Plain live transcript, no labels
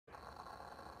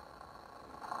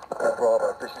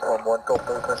Bravo, this is 1-1, got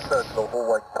movement, third floor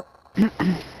hallway.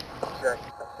 Jack,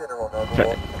 center on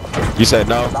overwatch. You said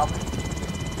no?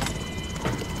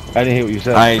 I didn't hear what you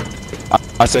said.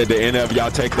 I said, did any of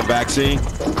y'all take the vaccine?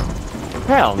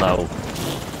 Hell no.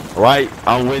 Right?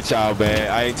 I'm with y'all,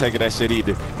 man. I ain't taking that shit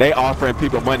either. They offering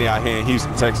people money out here in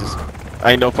Houston, Texas.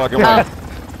 Ain't no fucking way.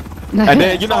 And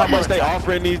then you know how much they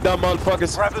offering these dumb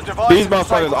motherfuckers? These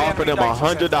motherfuckers offering them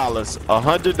 $100.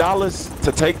 $100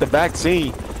 to take the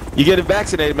vaccine. You get it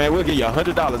vaccinated, man. We'll give you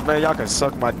 $100, man. Y'all can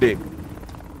suck my dick.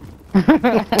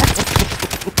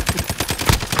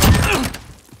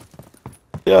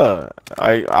 Yeah,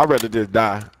 I'd rather just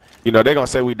die. You know, they're gonna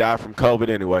say we died from COVID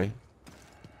anyway.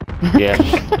 Yeah.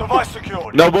 Device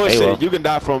secured. No bullshit. Hey, well. You can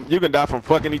die from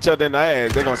fucking each other in the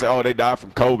ass. They're gonna say, oh, they died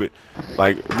from COVID.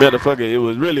 Like, motherfucker, it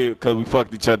was really because we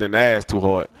fucked each other in the ass too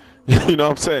hard. You know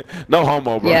what I'm saying? No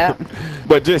homo, bro. Yeah.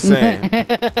 But just saying,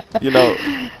 you know,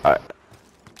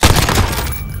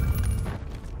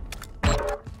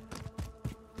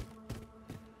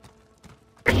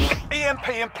 EMP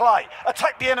in play.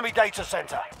 Attack the enemy data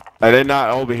center. they're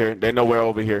not over here. They know we're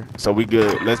over here. So we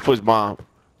good. Let's push bomb.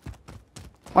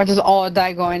 Or just all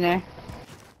die going there.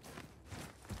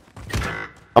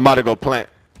 I'm about to go plant.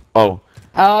 Oh.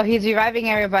 Oh, he's reviving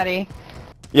everybody.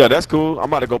 Yeah, that's cool. I'm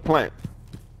about to go plant.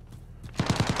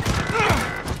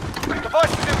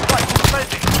 Device is in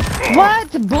place. Defending.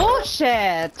 What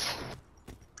bullshit?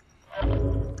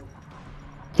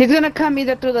 He's gonna come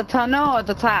either through the tunnel or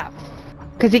the top.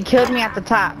 Cause he killed me at the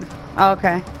top. Oh,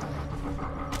 okay.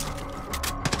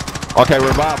 Okay,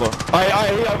 revival.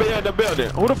 Alright, he over here in the building.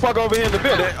 Who the fuck over here in the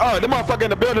building? Oh, the motherfucker in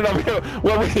the building over here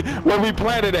where we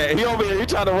planted at. He over here, he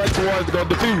trying to run towards to go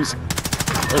defuse.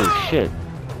 Oh shit.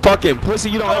 Fucking pussy,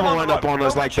 you don't ever run up on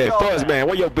us like that. Fuzz man,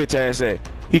 where your bitch ass at?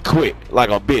 He quit like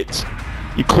a bitch.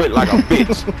 He quit like a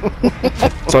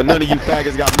bitch. So none of you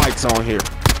faggots got mics on here.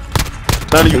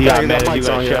 None of you faggots got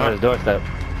mics on here. On his doorstep.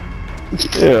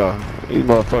 Yeah, these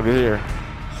motherfuckers here.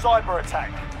 Cyber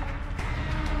attack.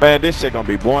 Man, this shit gonna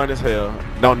be boring as hell.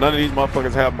 No, none of these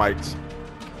motherfuckers have mics.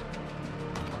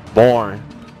 Boring.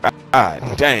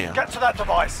 God damn. Get to that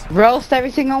device. Roast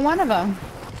every single one of them.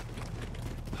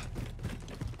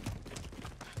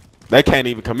 They can't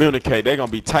even communicate. They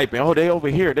gonna be typing. Oh, they over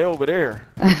here. They over there.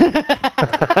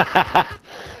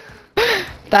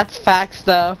 That's facts,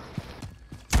 though.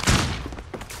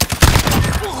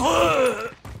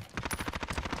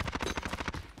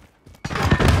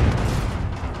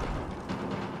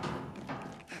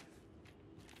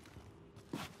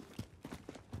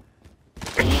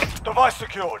 Device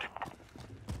secured.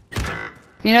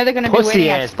 You know they're gonna be Pussy waiting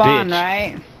at ass spawn, bitch.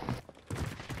 right?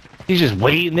 He's just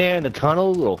waiting there in the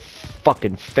tunnel, little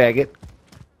fucking faggot.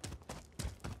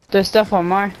 There's stuff on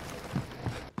more.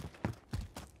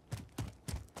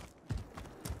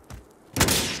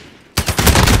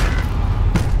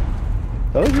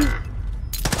 Oh,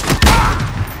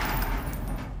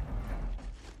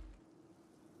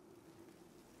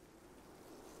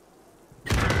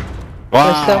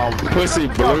 Wow, pussy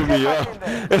blew me up.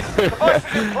 Device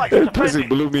is in place. Pussy Defending.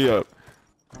 blew me up.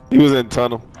 He was in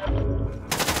tunnel.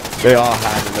 They all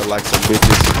hiding there like some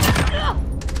bitches.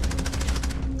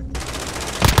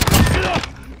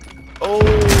 Oh.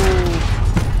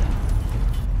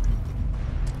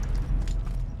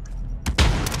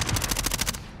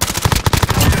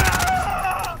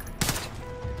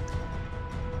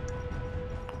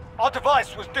 Our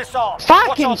device was disarmed.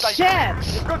 Fucking Watch our data.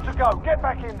 shit! You're good to go. Get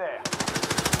back in there.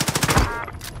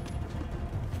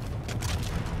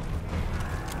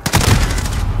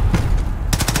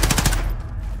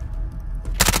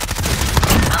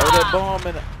 Oh, that bomb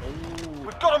in it.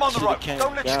 We've got him on the Should've rope. came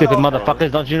Don't let down. stupid you go.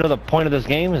 motherfuckers! Don't you know the point of this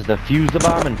game is to fuse the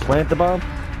bomb and plant the bomb?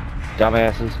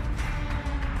 Dumbasses.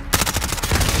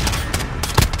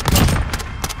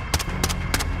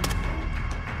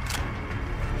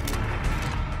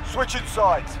 Switching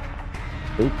sides.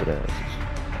 Stupid asses.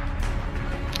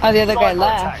 Oh, the other guy Cyber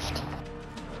left.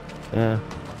 Yeah.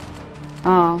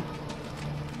 Oh.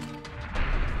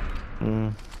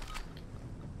 Mm.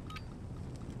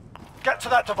 Get to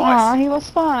that Oh, device. he was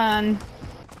fun.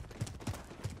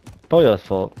 Pollo's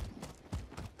fault.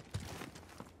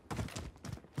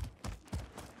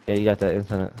 Yeah, you got that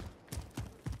incident.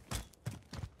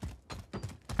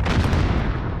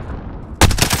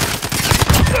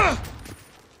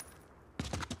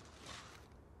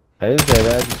 I didn't say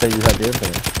that, I just said you had the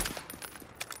incident.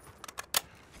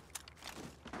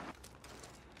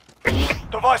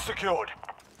 Device secured.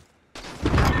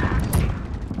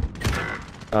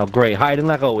 Oh great, hiding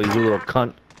like always, you little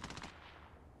cunt.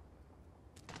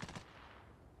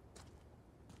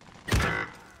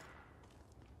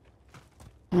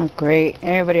 Oh, great.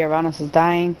 Everybody around us is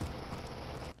dying.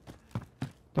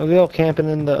 Are they all camping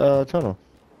in the tunnel?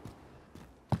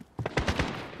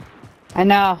 I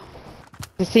know.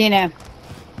 Just seen him.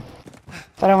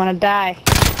 But I want to die.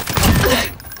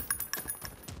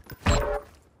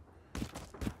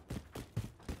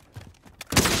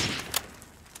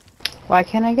 Why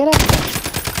can't I get up there?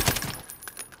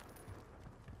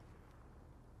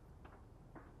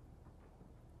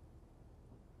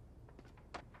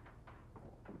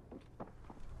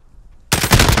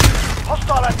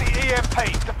 Hostile at the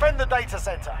EMP. Defend the data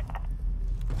center.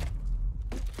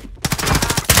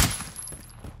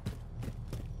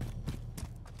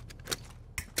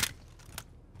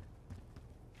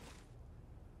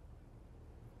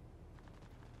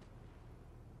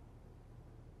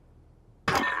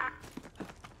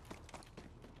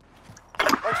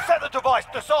 They've set the device.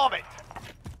 Disarm it.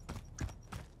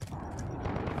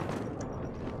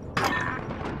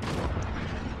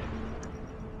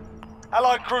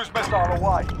 Allied cruise missile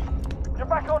away. You're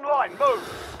back online.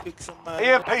 Move. Pick somebody.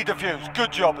 EMP defused.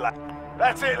 Good job, lad.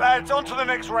 That's it, lads. On to the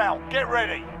next round. Get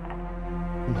ready.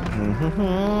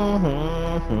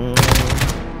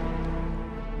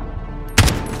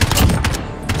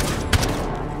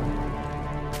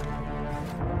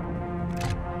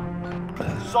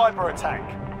 Cyber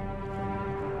attack.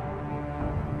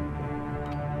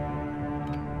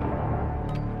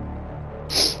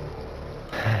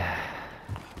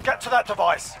 Get to that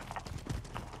device.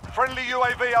 Friendly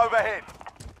UAV overhead.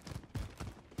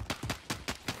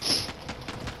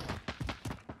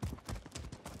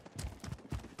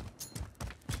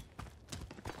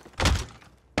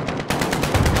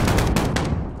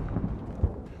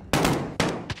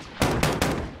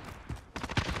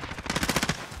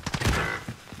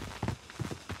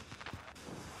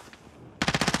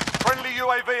 Friendly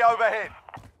UAV overhead.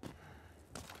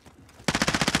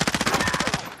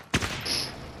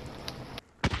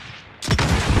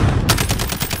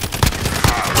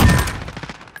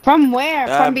 From where?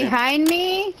 From me. behind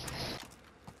me?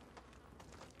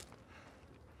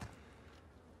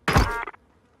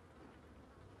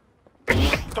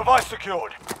 Device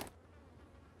secured.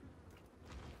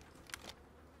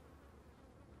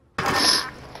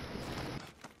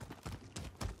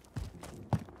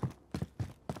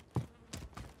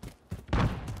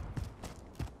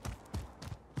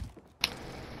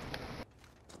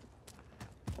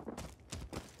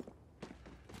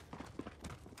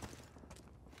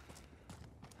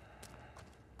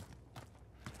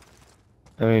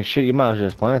 I mean, shit, you might as well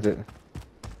just plant it.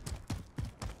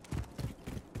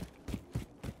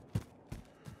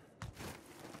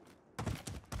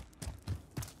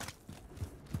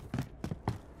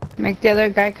 Make the other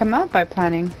guy come out by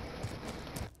planning.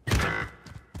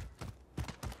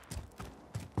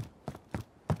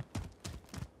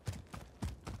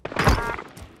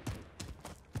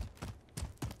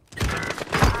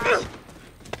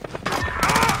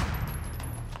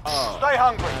 Stay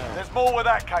hungry. There's more where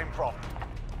that came from.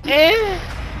 Hey,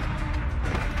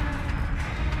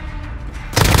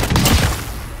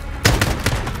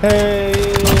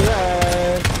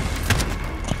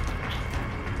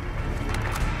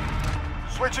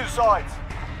 Switching sides.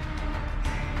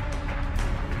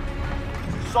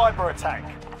 Cyber attack.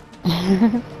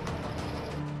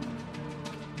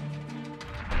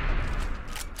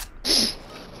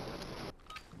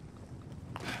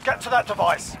 Get to that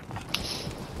device.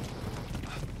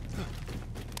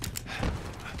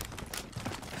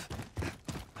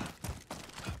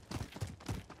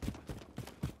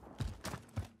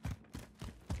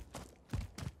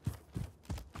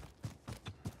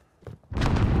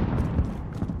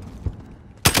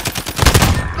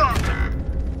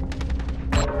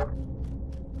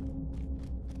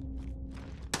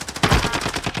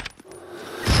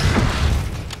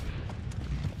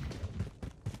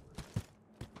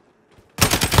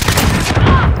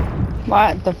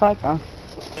 What the fuck? Oh.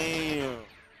 Damn.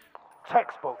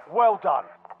 Textbook. Well done.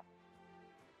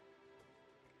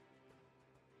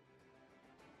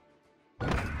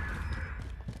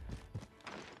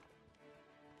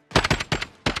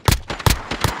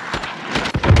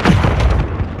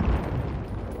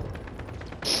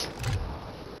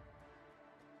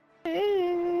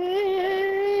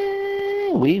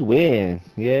 we win.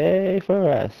 Yay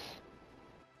for us.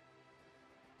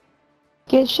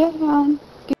 Get shit on.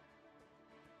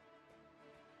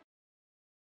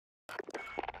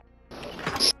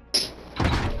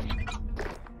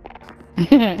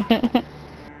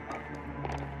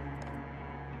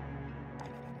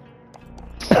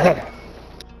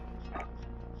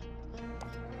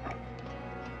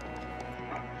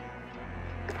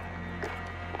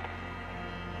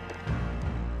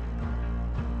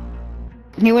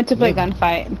 He went to play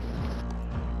gunfight.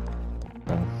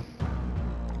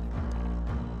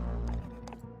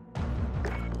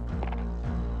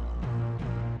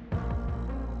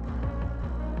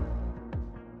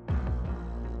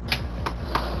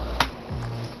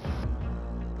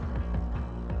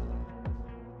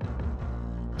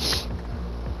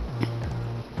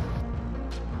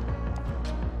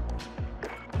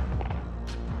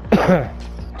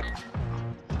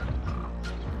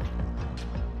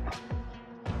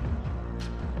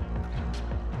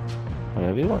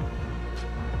 Whatever you want.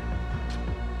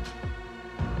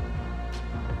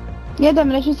 Yeah,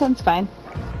 demolition sounds fine.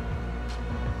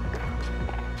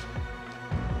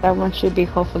 That one should be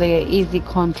hopefully an easy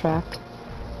contract.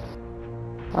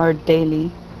 Or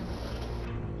daily.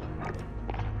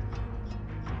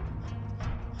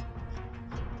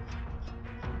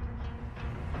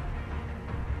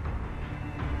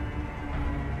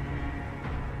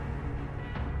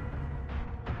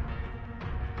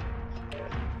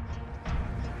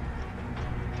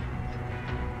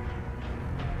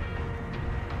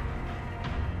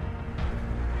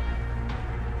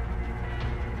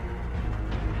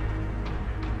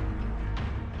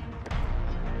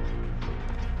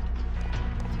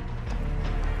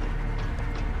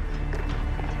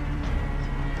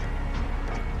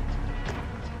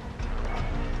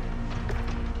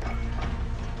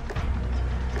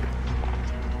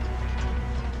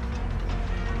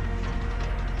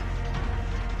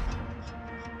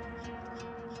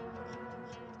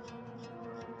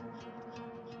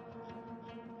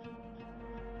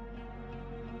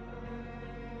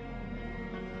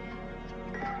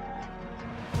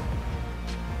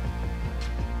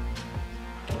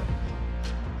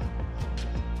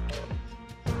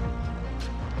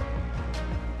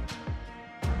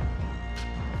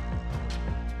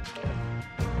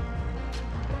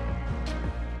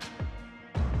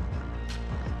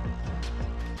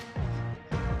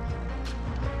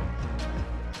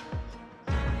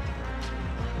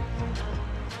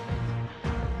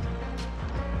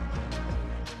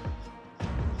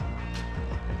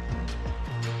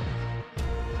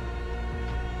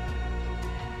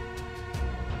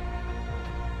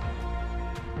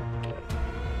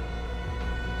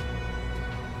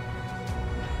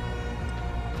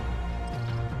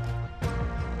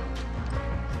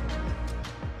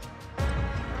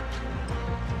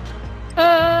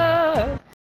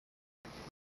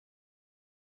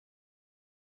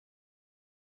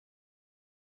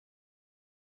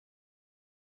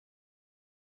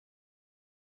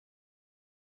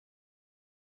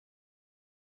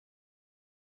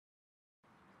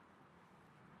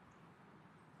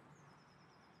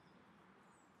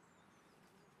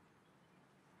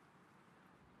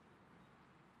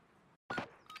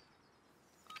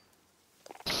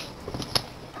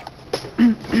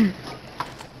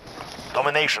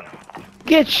 Domination.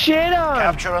 Get shit on!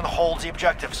 Capture and hold the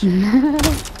objectives.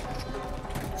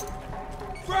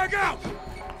 Frag out!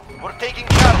 We're taking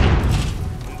Charlie.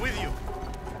 I'm with you.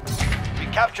 We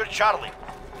captured Charlie.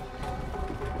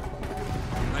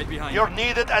 Right behind You're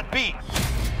needed at B.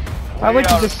 Why would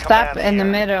We you are just stop command in the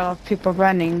here. middle of people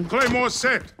running? Claymore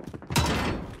set.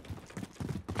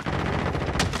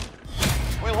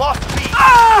 We lost B.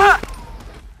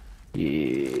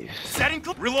 Yes. Setting.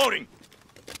 Reloading.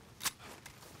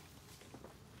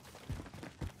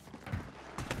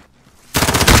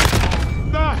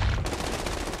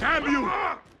 Damn you!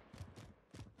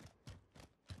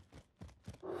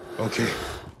 Okay.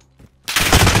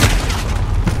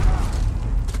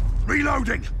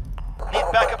 Reloading. Need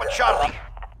backup at Charlie.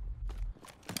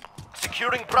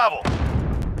 Securing Bravo.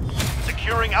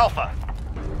 Securing Alpha.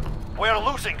 We're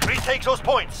losing. Retake those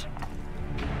points.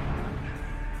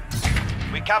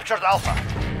 We captured Alpha.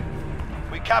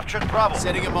 We captured Bravo.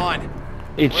 Setting a mine.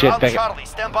 Eat We're shit, on back. Charlie.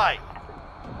 Stand by.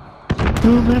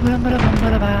 Losing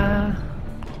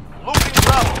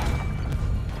Bravo.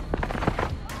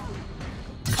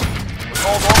 We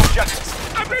hold all objectives.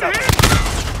 I've been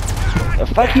hit!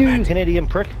 Fuck you, Canadian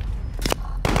prick.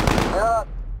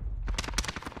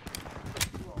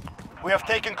 We have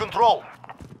taken control.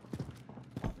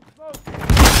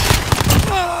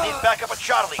 Need backup at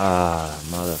Charlie. Ah,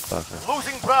 motherfucker.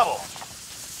 Losing Bravo.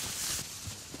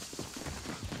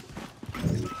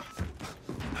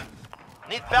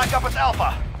 Need backup at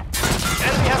Alpha.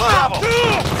 Enemy has Bravo.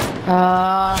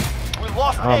 We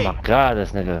lost Oh A. my god,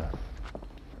 this nigga.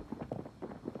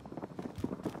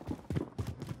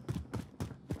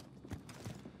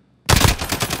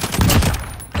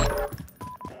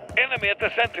 Enemy at the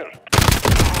center.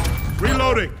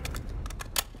 Reloading.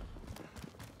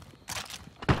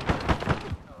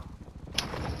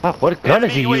 Fuck, what gun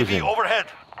is he Enemy UAV using? overhead.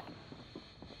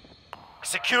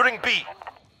 Securing B.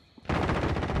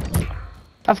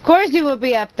 Of course you will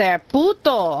be up there,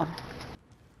 puto.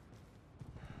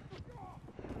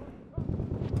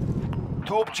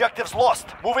 2 objectives lost.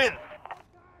 Move in.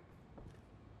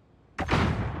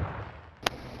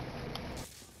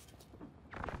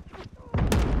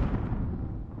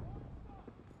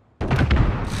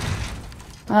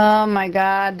 Oh my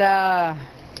god. Enemy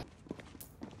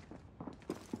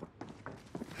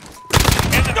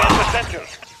in the center.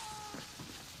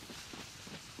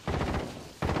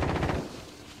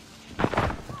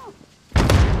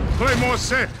 Claymore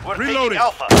set. We're Reloading. taking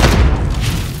Alpha.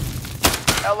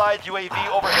 Allied UAV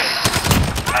overhead.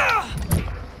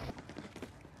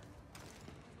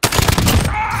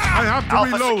 I have to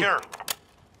Alpha reload. secure.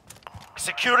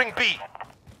 Securing B.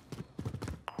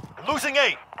 Losing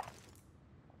A.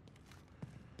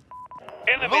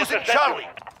 Losing Charlie.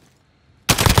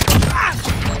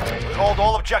 Hold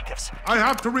all objectives. I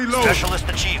have to reload. Specialist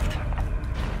achieved.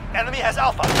 Enemy has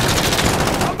Alpha.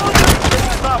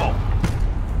 Bravo.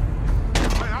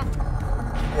 I have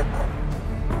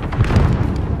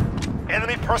to...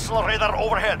 Enemy personal radar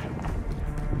overhead.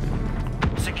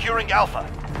 Securing Alpha.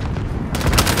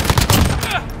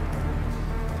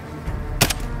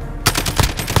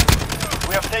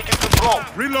 We have taken control.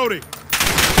 Reloading.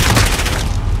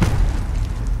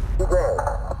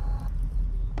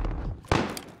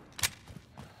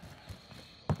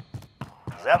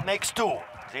 That makes 2.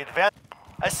 The advance.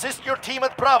 Assist your team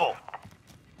at Bravo.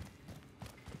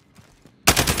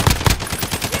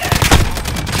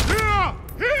 Here!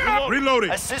 Here!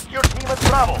 Reloading. Assist your team at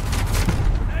Bravo.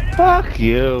 Fuck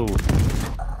you.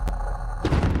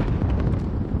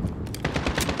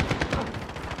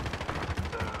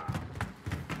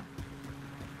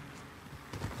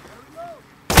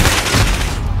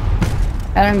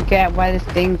 I don't get why this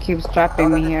thing keeps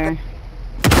dropping me here.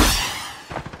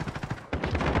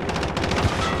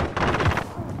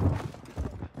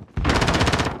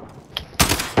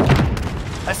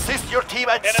 Assist your team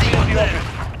at C.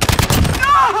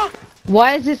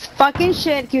 Why is this fucking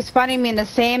shit keep spawning me in the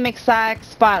same exact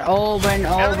spot over and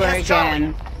over has Charlie.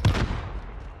 again?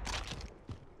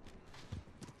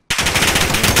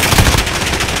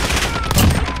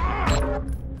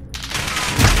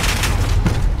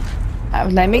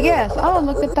 Let me guess. Oh,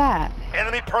 look at that.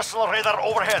 Enemy personal radar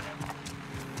overhead.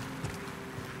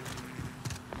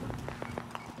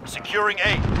 Securing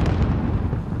A.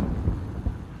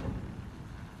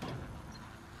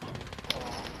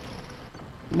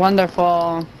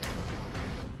 Wonderful.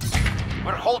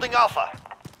 We're holding Alpha.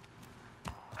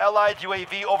 Allied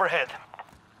UAV overhead.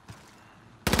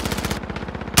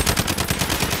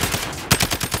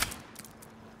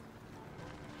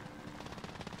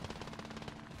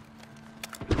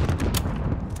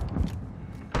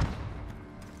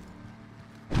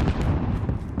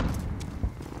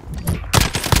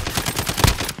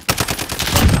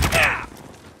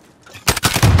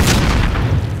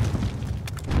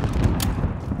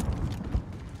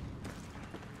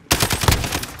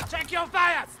 Check your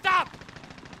fire! Stop!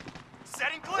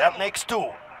 That makes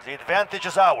 2. The advantage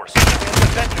is ours. In the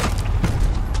center.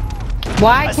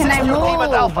 Why can I Assist your team at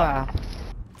move? Alpha.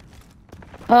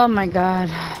 Oh my god.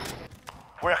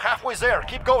 We're halfway there.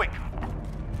 Keep going.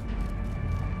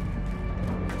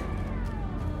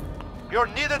 You're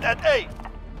needed at A.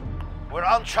 We're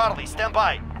on Charlie. Stand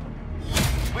by.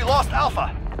 We lost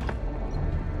Alpha.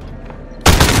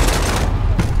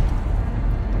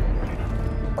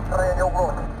 Try your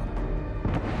road.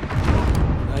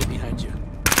 Right behind you.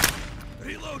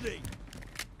 Reloading.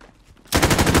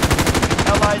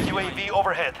 Allied UAV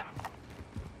overhead.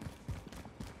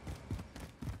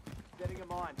 Getting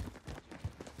him on.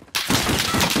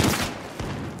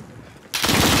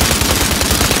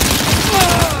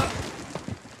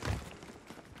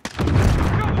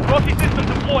 Trophy system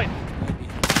deployed.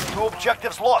 2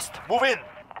 objectives lost. Move in.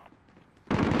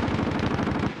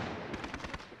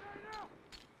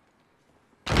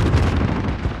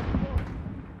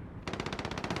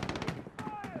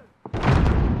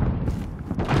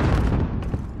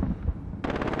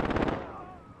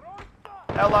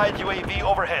 Allied UAV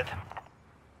overhead.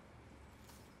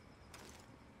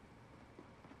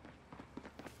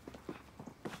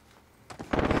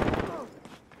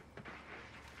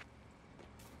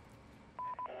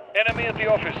 Enemy at the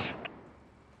office.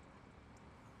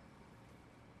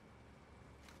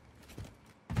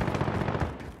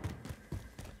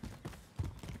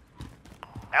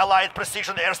 Allied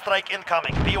precision airstrike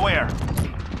incoming. Beware.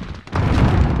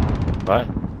 What?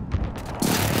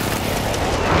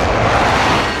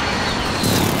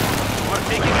 We're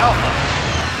taking Alpha.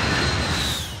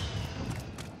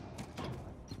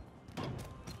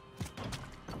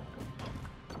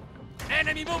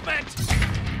 Enemy movement!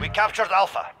 We captured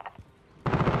Alpha.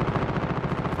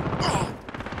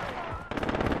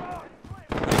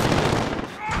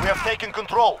 We have taken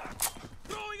control.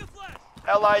 Throwing a flash!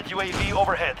 Allied UAV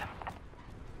overhead.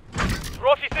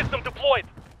 Trophy system deployed!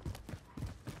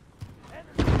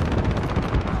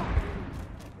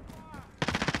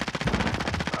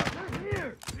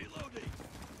 Reloading!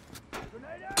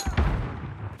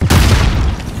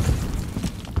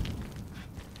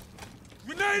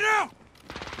 Grenade out!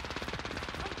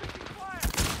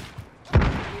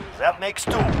 That makes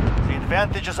 2. The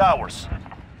advantage is ours.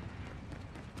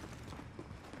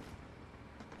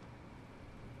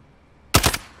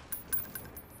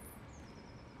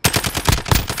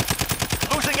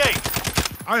 Losing A.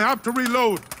 I have to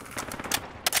reload.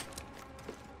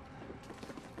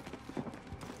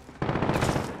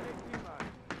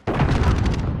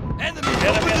 Enemy!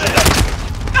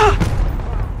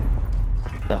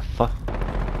 The fuck?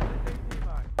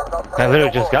 I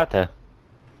literally just got there.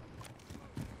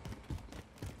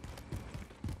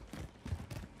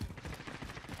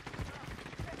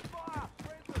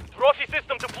 Trophy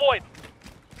system deployed!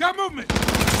 Got movement.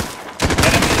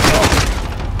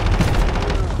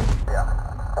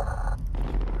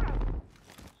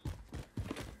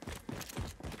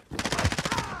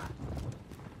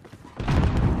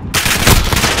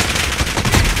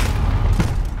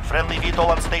 Friendly VTOL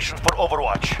on station for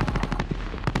Overwatch.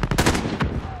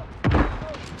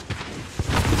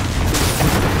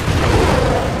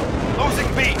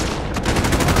 Losing B.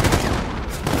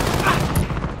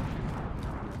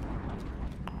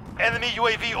 Enemy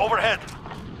UAV overhead.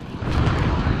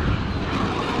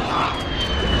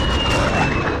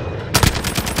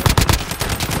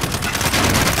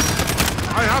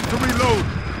 I have to reload.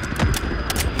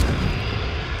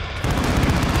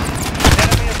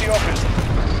 Enemy in the office.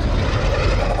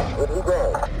 Here we go.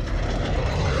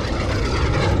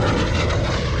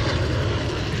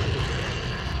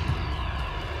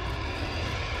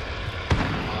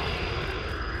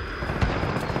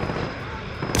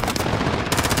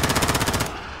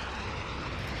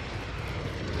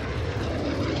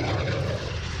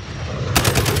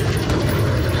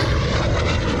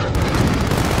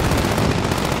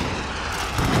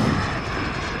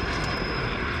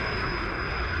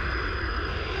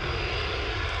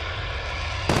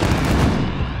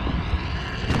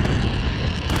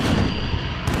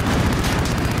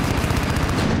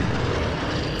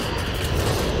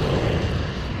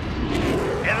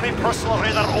 Enemy personal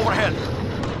radar overhead.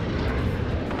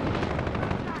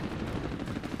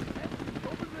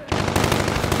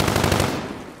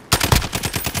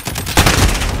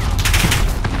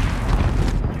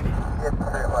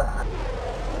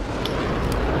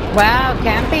 Wow,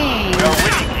 camping. We are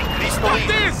winning. Increase the Stop lead.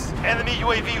 this! Enemy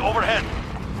UAV overhead.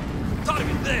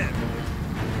 Target there!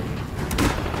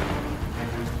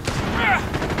 Here!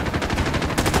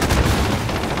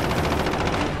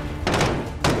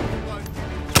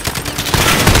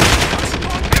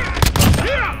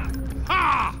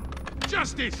 Ha!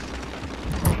 Justice!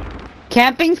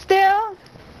 Camping still?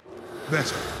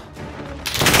 Better.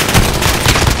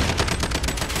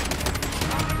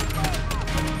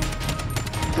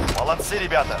 Молодцы,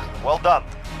 ребята. Well done.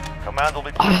 Command will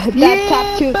be... That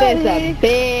top tooth is a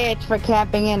bitch for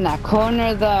camping in that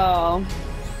corner though.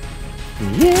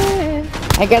 Yeah.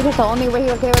 I guess that's the only way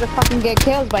he was able to fucking get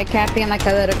kills, by camping like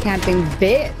a little camping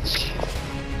bitch.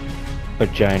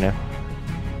 Vagina.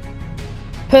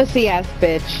 Pussy ass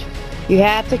bitch. You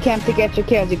had to camp to get your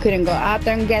kills. You couldn't go out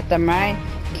there and get them, right?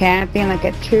 Camping like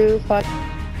a true fuck.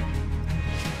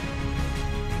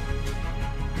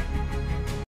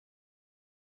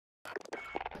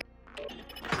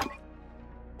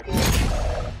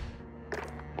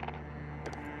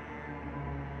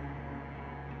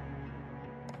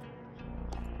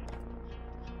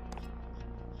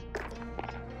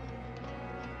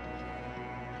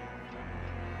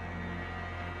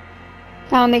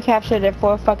 I only captured it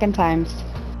 4 fucking times.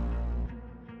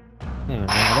 Yeah, man,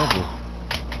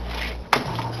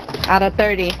 Out of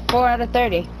 30. 4 out of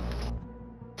 30.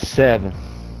 7.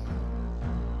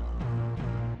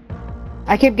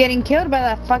 I keep getting killed by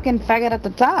that fucking faggot at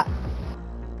the top.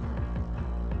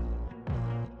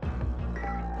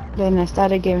 Then I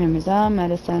started giving him his own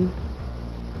medicine.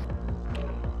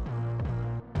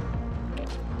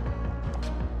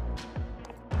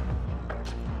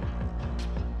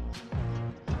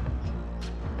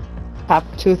 Top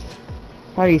tooth.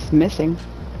 Probably he's missing.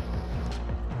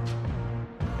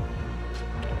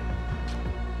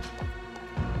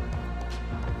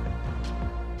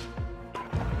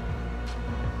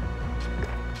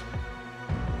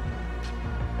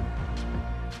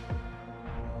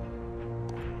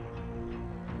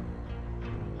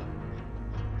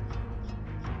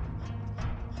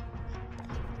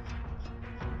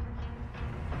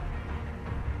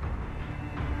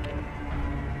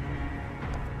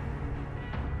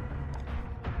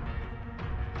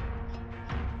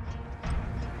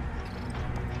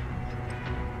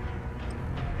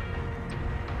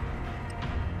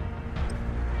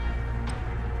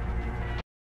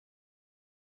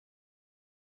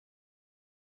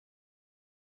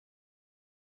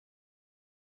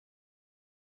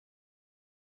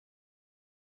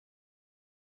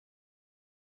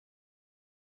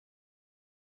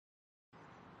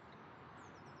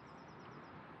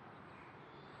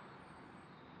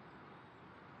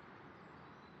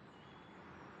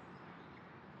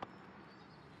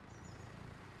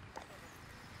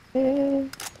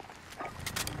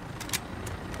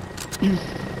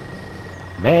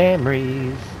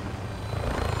 Memories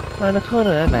on the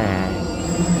corner of my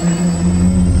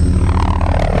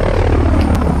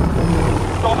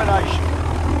Domination.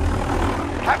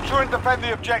 Capture and defend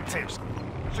the objectives.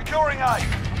 Securing A.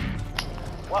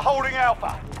 We're holding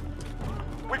Alpha.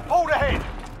 We've pulled ahead.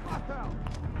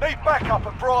 Need backup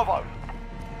at Bravo.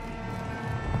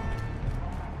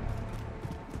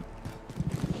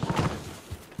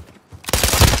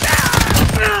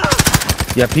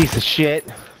 You piece of shit.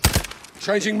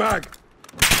 Changing mag.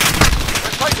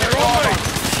 They're on me.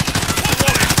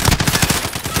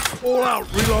 All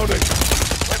out. Reloading.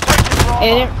 We're taking Bravo.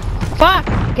 It didn't, fuck!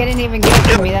 It didn't even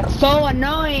get to me. That's so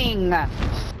annoying.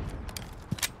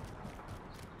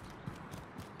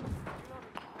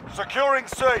 Securing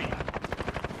C.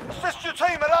 Assist your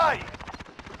team at A.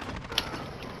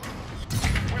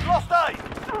 We've lost A.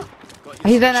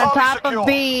 He's on the Charlie top secure. of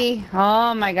B.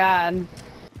 Oh my god.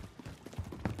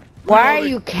 Why are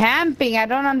you camping? I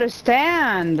don't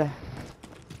understand.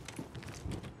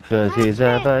 Cause he's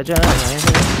a vagina.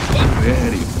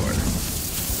 Ready for it.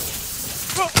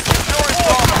 Securing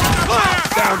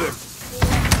Bravo. Downed him.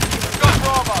 Got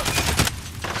Bravo.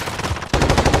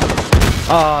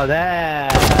 Oh,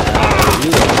 that.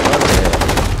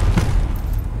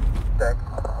 Deck.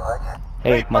 Right.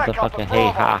 Hey, Hey, back up motherfucker. the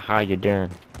Hey, Bravo. how you doing?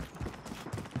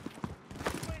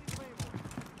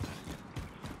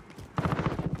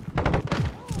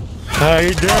 How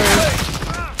you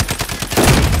doing?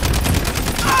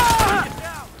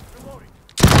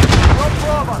 Got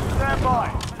Bravo. Stand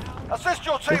by. Assist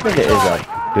your team This at nigga is Charlie.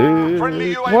 a dude.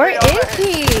 Friendly UAV Where is overhead.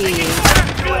 he?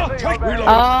 UAV overhead.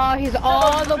 Oh, he's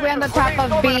all the way on the top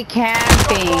of B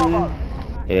camping.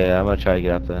 Yeah, I'm gonna try to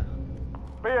get up there.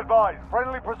 Be advised,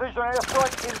 friendly precision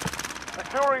airstrike in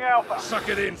securing Alpha. Suck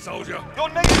it in, soldier. You're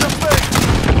needed to B.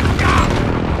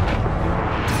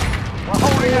 We're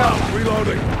holding Alpha.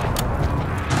 Reloading.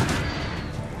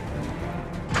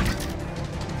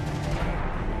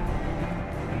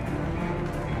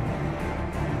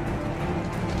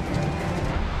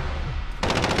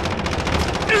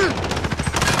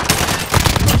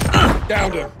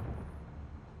 Downed him.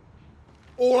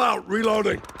 All out.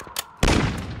 Reloading.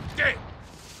 Get.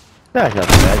 That's not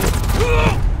bad.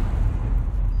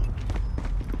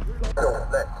 Go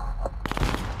left.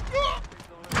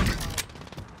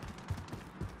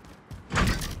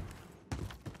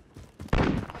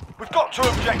 We've got two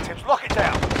objectives. Lock it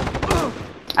down.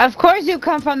 Of course you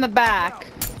come from the back.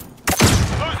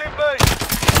 Losing B.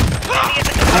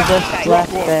 I just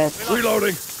left it.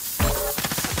 Reloading.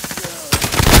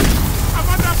 I'm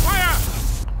under fire.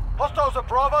 Hostiles at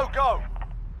Bravo, go.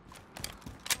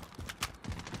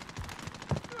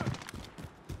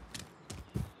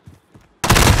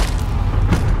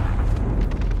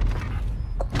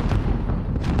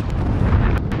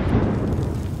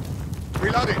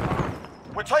 Reloading.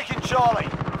 We're taking Charlie.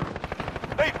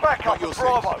 Need backup at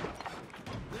Bravo.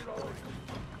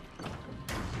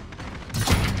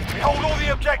 We hold all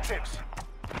the objectives.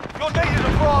 You're needed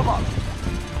at Bravo.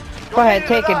 You're Go ahead, needed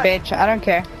take it, at A. bitch. I don't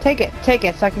care. Take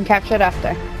it so I can capture it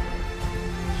after.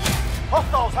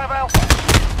 Hostiles have Alpha.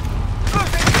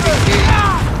 Losing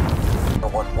C. The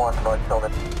 1-1 right on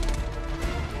it.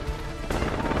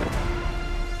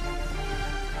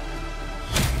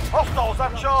 Hostiles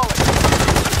have Charlie.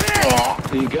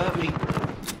 You got me.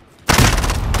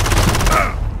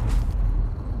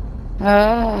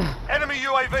 Enemy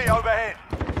UAV overhead.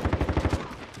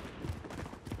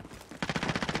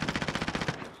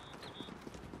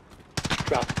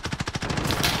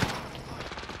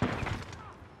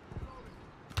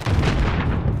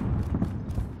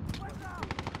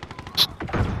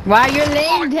 Wow, you're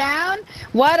laying down?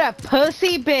 What a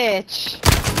pussy bitch.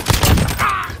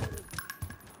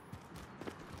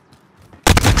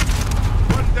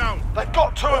 One down. They've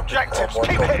got two objectives.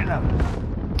 Keep hitting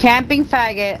them. Camping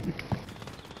faggot.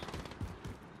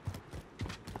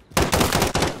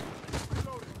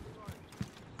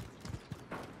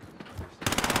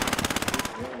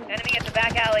 Enemy at the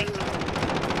back alley.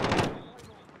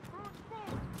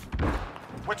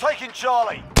 We're taking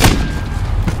Charlie.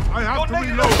 I have You're to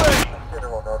needed reload. at B.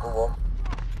 Consider on overwatch.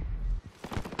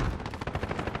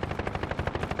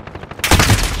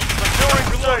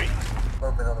 Securing C.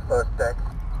 Movement on the first deck.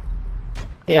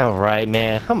 Yeah, right,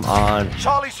 man. Come on.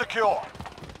 Charlie secure.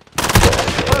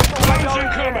 Personal radar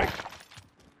incoming.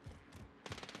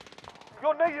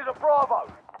 You're needed at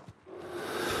Bravo.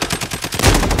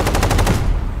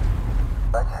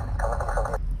 Back.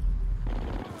 Coming.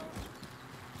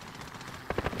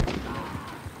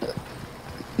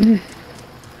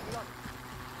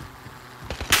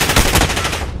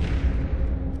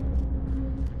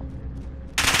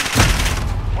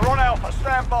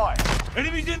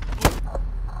 Enemies in.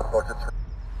 Roger.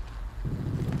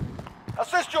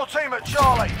 Assist your team at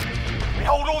Charlie. We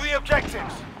hold all the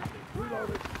objectives.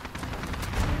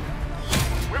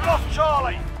 We've lost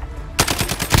Charlie.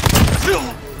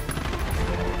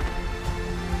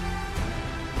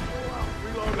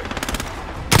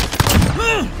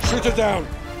 Shoot it down.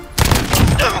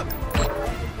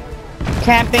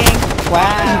 Camping.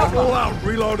 Wow. All out.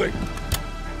 Reloading.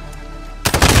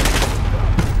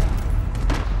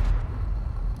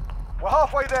 We're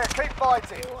halfway there. Keep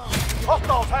fighting.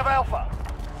 Hostiles have Alpha.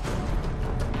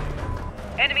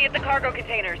 Enemy at the cargo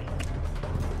containers.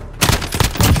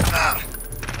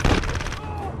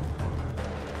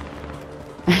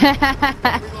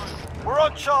 We're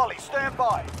on Charlie. Stand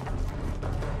by.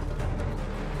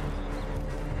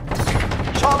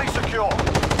 Charlie secure.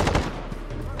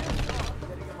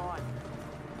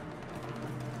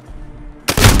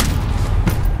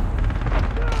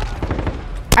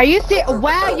 Are you serious?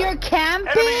 Wow, you're camping?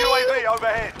 Enemy UAV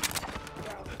overhead.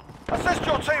 Assist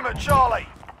your team at Charlie.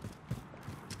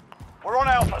 We're on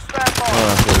Alpha. Stand by.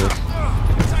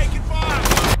 Taking fire.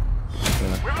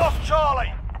 We've lost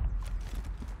Charlie.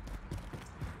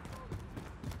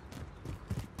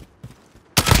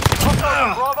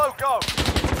 Hostiles, Bravo, go.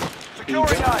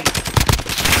 Securing A.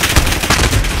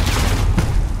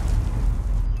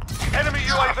 Enemy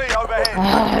UAV overhead.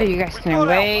 Oh, you guys We've can got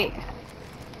wait. Alpha.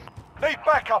 Need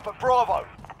backup at Bravo.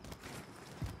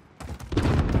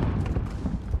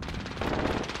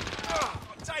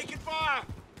 Taking fire.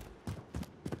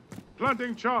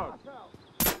 Planting charge.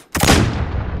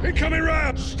 Incoming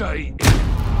round. Stay.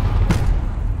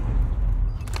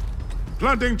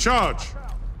 Planting charge.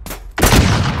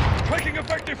 Taking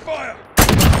effective fire.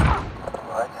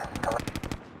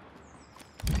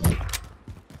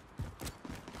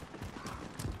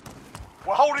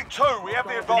 We're holding 2. We have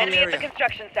the advantage. Enemy at the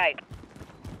construction site.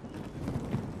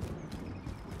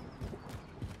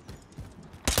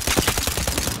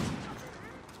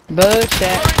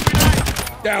 Bullshit.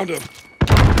 Downed him.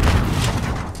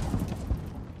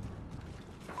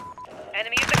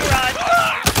 Enemy at the garage.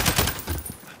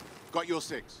 Got your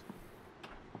 6.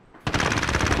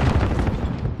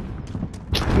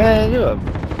 Man, you're a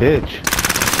bitch.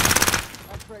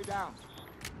 X-ray down.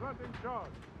 Planting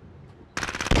charge.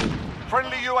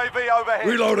 Friendly UAV overhead.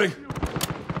 Reloading.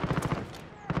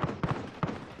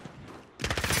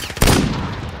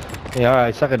 Yeah,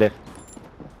 alright, suck a dick.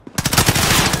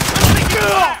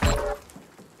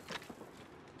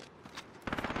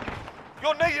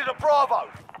 You're needed at Bravo.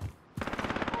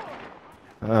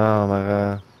 Oh my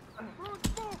god.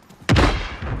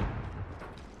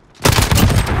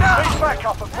 Need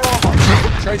backup at Bravo.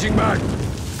 Changing mag.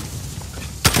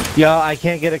 Yo, I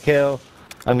can't get a kill.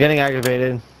 I'm getting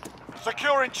aggravated.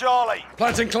 Securing Charlie.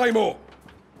 Planting Claymore.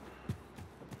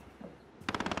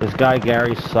 This guy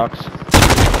Gary sucks.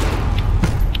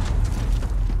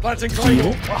 Planting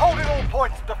Claymore. We're holding all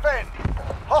points. Defend.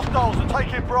 Hostiles are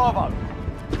taking Bravo.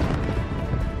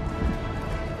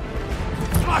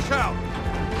 Flash out.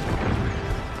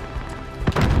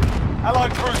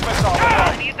 Allied cruise missile.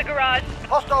 Enemy at the garage.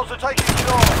 Hostiles are taking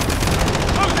Charlie.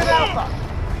 Losing Alpha.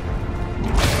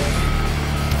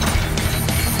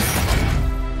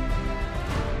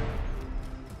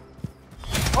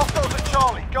 Hostiles at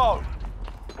Charlie. Go.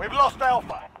 We've lost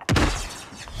Alpha.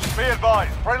 Be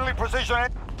advised. Friendly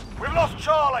precision. We've lost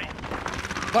Charlie.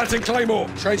 Planting Claymore.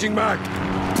 Changing mag.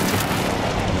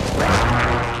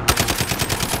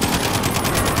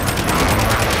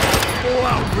 All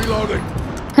out. Reloading.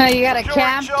 You gotta Securing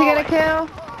camp to get a kill?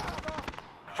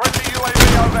 Friendly UAV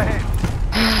overhead.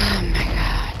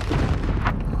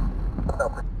 Oh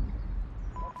my god.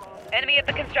 Enemy at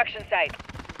the construction site.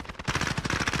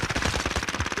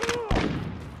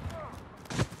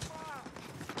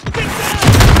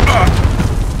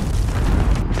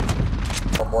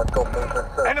 Someone got movement,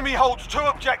 sir. Enemy holds 2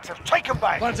 objectives. Take them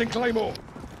back. Planting Claymore.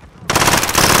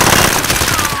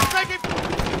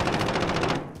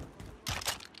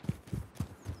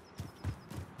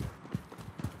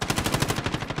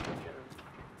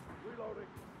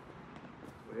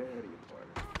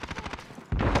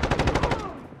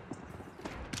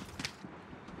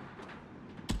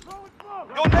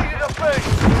 You're needed at B.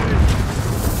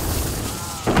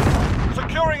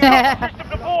 Securing Alpha. System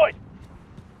deployed.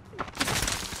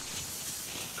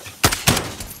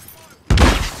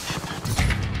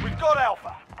 We've got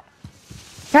Alpha.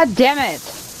 God damn it.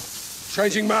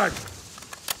 Changing mag.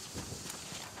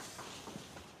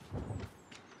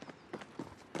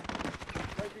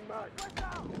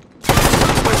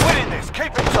 We're winning this.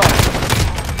 Keep it tight.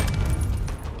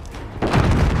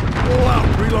 All out.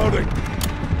 Reloading.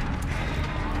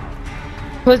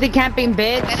 Was he camping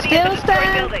bid? Enemy Still at the destroyed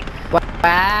stand? building.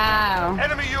 Wow.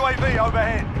 Enemy UAV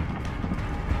overhead.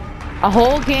 A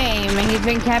whole game and he's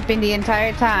been camping the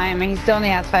entire time and he still only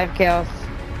has 5 kills.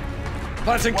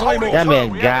 Planting We're Claymore. holding That man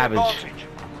true. We have the garbage. advantage.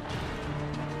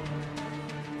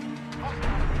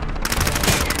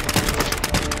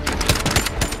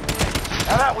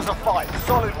 Now that was a fight.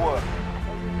 Solid work.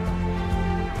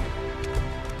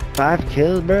 5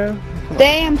 kills, bro.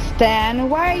 Damn, Stan,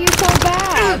 why are you so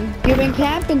bad? You've been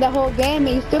camping the whole game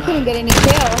and you still couldn't get any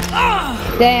kills.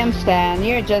 Damn, Stan,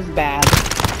 you're just bad.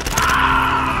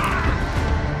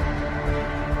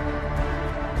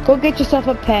 Go get yourself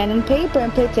a pen and paper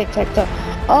and play tic-tac-toe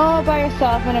all by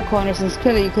yourself in a corner since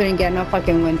clearly you couldn't get no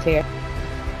fucking wins here.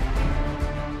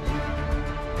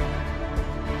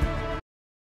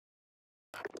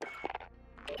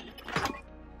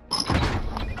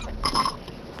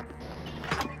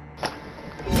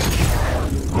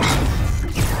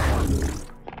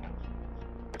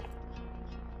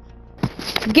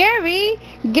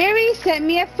 Gary sent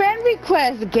me a friend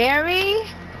request, Gary.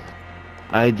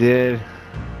 I did.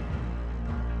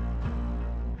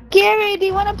 Gary, do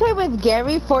you want to play with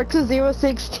Gary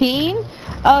 42016?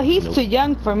 Oh, he's Nope. too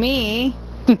young for me.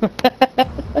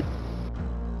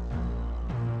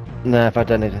 Nah, if I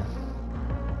done it.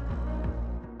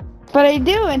 But I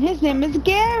do, and his name is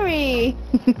Gary.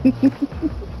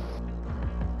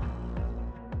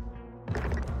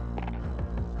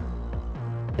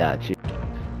 Got you.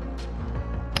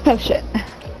 Oh shit.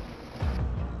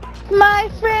 My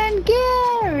friend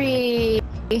Gary.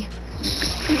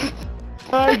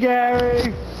 Hi,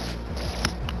 Gary.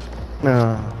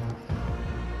 No.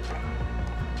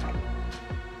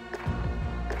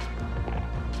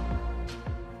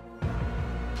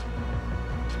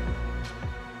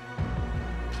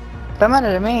 Don't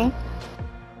matter to me.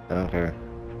 I don't care.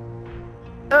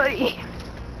 Oy.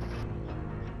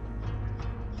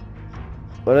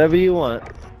 Whatever you want.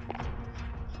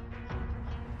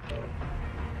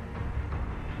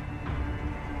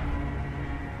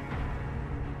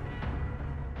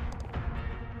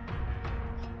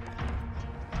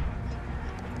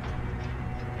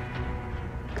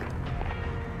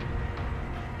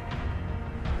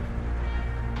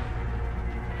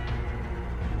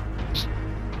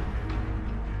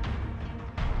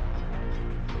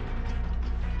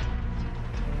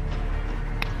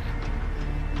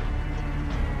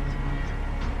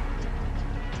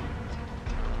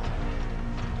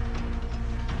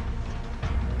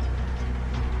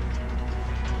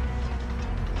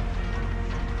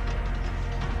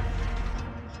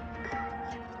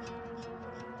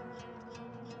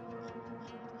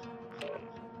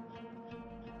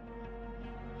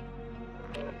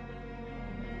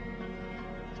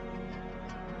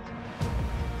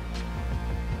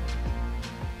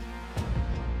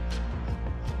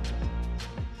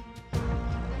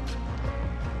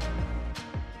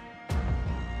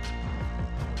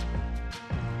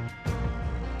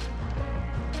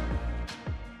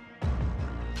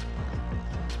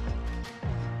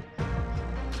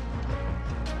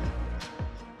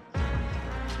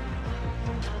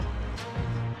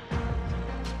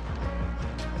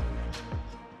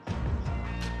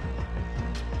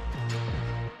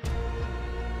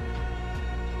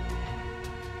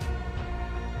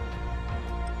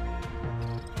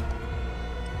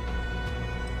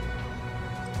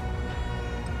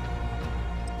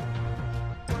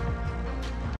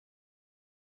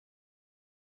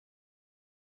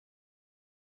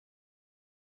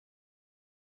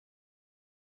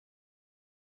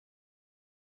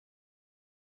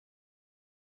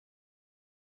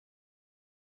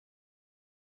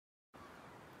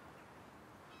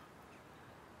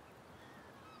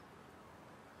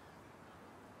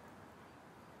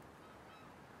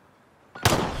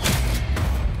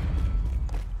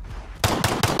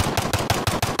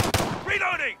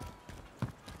 Reloading!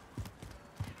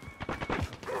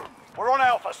 We're on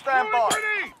Alpha, stand by.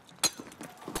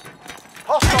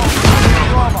 Hostiles,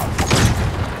 Bravo.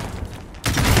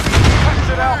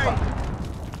 Captured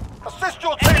Alpha. Assist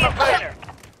your team Enemy at at B. center.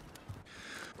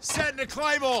 Setting the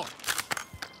Claymore.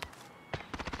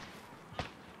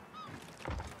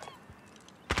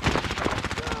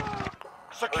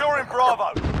 Securing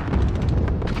Bravo.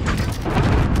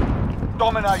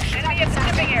 Domination. Enemy at the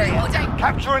shipping area.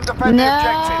 Capture and defend the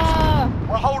objectives. No.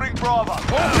 We're holding Bravo.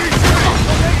 You're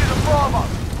needed at Bravo.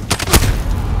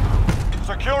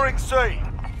 Securing C.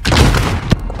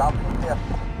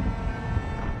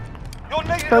 You're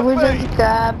needed But we at B. just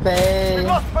got We bait.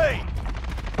 must B.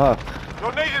 Fuck.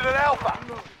 You're needed at Alpha.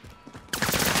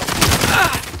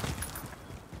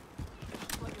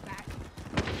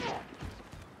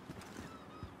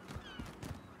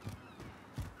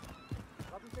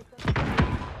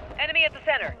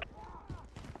 center.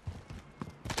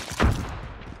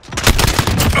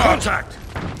 Contact!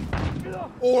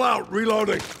 All out,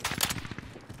 reloading.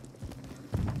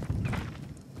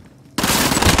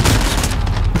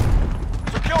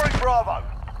 Securing Bravo.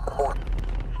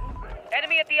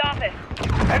 Enemy at the office.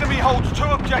 Enemy holds 2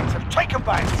 objectives. Take them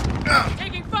back.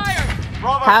 Taking fire!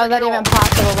 Bravo How is that secure. even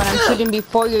possible when I'm shooting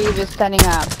before you're even standing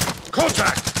up?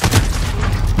 Contact!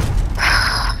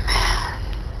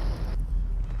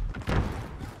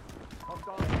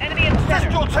 Enemy at the Assist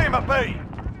center. your team at B.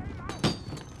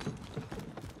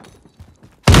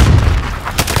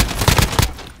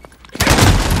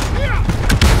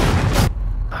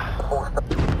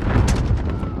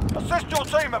 Assist your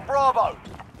team at Bravo.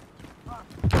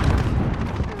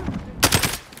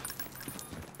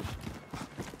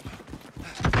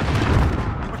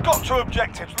 We've got 2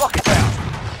 objectives. Lock it down.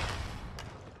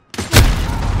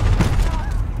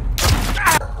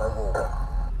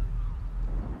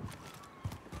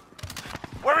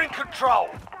 We're in control.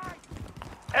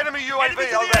 Enemy UAV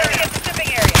Enemy overhead. at the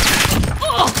shipping area.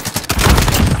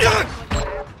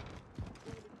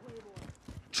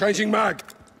 Changing mag.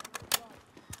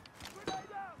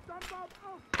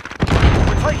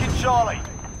 We're taking Charlie.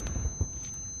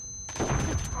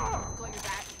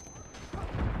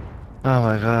 Oh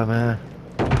my god, man.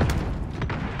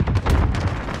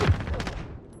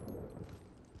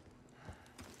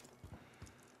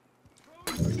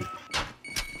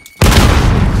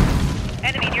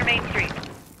 Enemy near Main Street.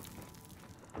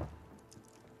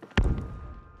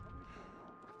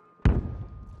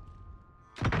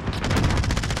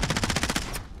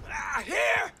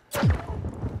 Here!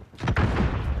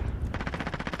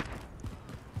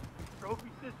 Trophy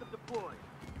system deployed.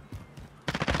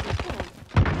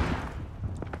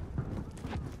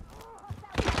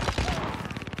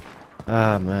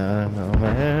 Oh man, oh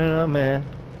man, oh man.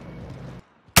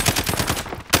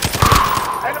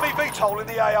 Enemy VTOL in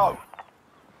the AO.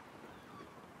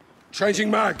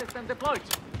 Changing mag. System deployed.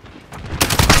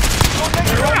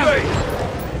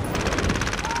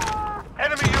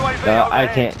 Enemy UAV No, I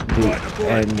overhead. can't do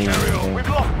anything. We've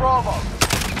lost Bravo.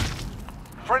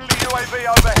 Friendly UAV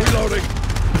overhead. Reloading.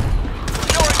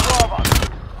 Securing Bravo.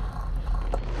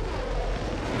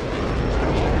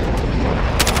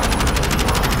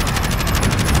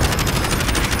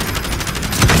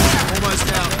 Almost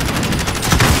out.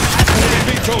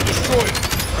 VTOL destroyed.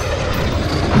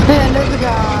 Look at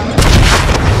God.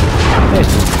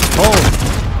 Oh,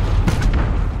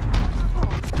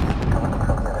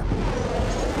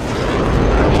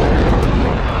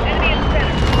 Enemy at the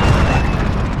center.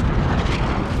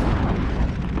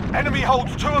 Enemy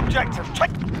holds 2 objectives.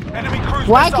 Take enemy cruise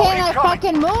Why missile can't I incoming.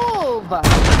 fucking move?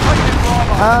 Taking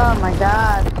Bravo. Oh my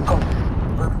god.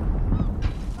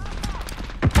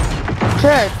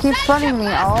 Sure, it keeps running me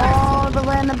all the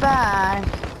way in the back.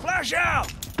 Flash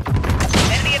out.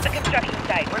 Enemy at the construction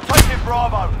site. We're taking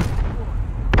Bravo.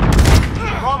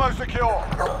 Bravo secure.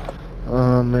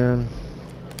 oh man.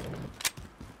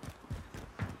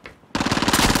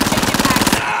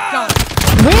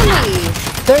 Really?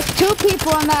 There's 2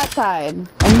 people on that side,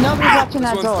 and nobody's watching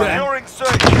that door. Securing C. Oh.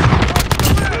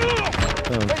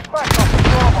 Take back up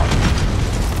Bravo.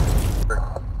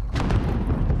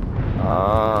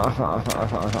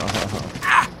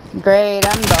 Great,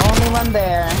 I'm the only one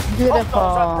there. Hostiles at Beautiful.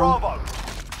 Bravo.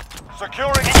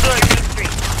 Securing Enemy near C. Main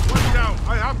Street. Look out. I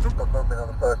have to. Got movement on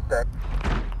the first deck.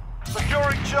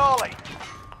 Securing Charlie.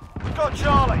 We've got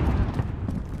Charlie.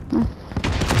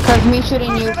 Cause me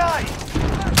shooting you Losing A.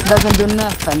 doesn't do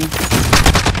nothing.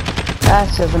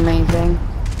 That's just amazing.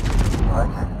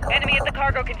 Enemy at the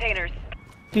cargo containers.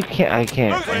 You can't, I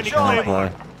can't. Losing I Charlie. can't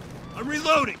fly. I'm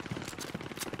reloading.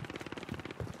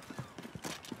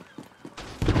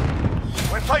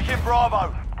 We're taking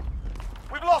Bravo.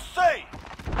 We've lost C.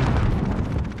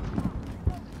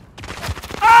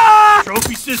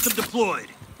 Trophy system deployed.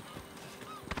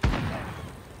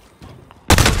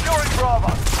 Securing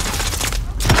Bravo.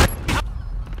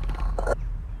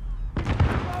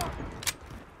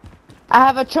 I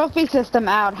have a trophy system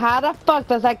out. How the fuck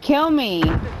does that kill me?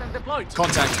 System deployed.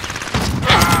 Contact.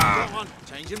 Got one.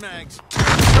 Changing mags.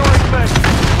 Securing B.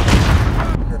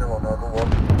 Consider on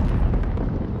Overwatch.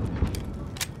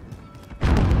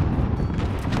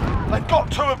 They've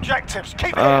got 2 objectives.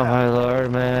 Keep it Oh in. my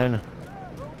lord, man.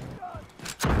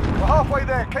 We're halfway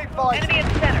there. Keep fighting. Enemy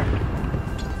at the center.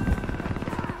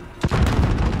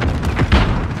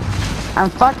 I'm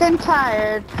fucking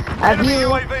tired of Enemy you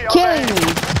UAV killing overhead.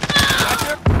 me.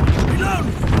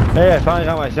 Hey, I finally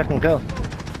got my second kill.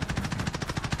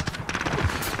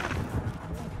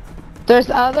 There's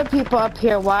other people up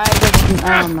here. Why does...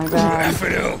 Oh my god.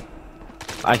 Effing hell.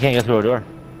 I can't get through a door.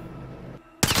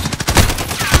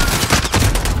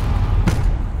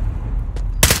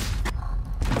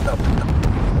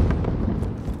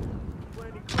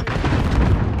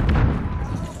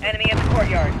 Enemy in the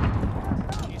courtyard.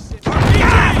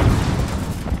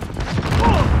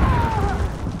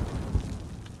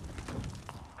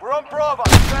 We're on Bravo.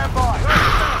 Stand by.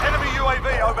 Enemy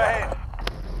UAV overhead.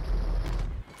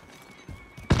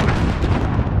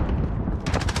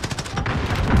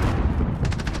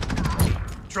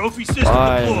 Trophy system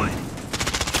Fine. deployed.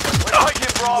 We're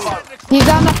taking Bravo. He's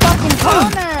on the fucking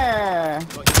corner.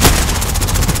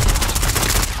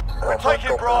 We're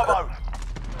taking Bravo.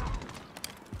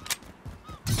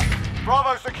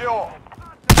 Bravo secure.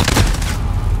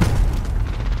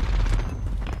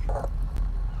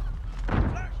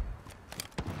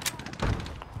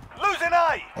 Losing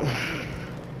A.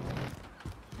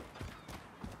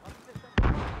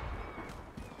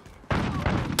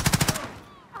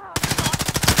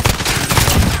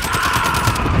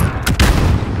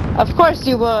 Of course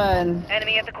you would.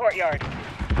 Enemy at the courtyard.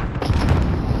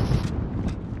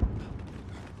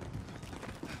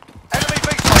 Enemy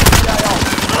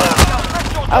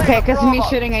B-6 Okay, because me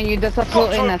shooting at you does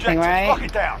absolutely nothing, Lock right?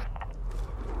 it down.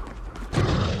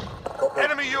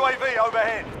 Enemy UAV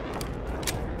overhead.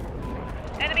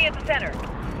 Enemy at the center.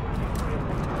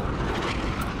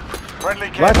 Friendly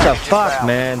care What the package fuck, inbound.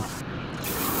 man?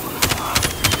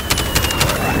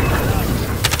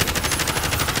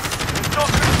 Got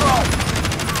control.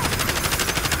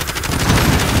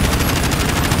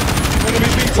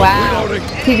 Wow.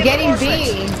 He's getting B.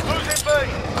 Losing B.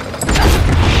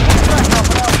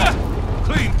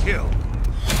 Clean kill.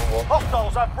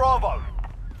 Hostiles at Bravo.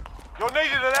 You're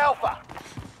needed at Alpha.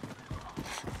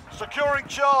 Securing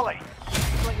Charlie.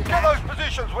 Get those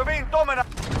positions. We're being dominated.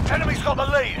 Enemy's got the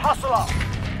lead. Hustle up.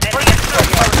 Enemy at the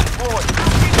Deployed.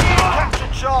 Capture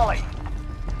Charlie.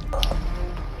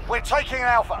 We're taking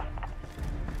Alpha.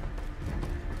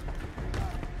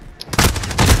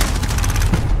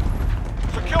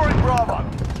 Securing Bravo.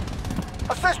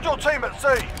 Assist your team at C.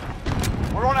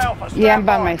 We're on Alpha. Stand Yeah, I'm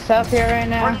by by. myself here right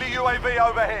now. Friendly UAV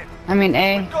overhead. I mean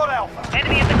A. Got Alpha.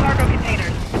 Enemy at the cargo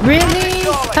containers. Really?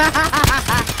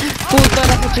 Puto,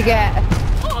 that's what you get.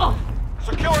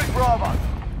 Securing Bravo.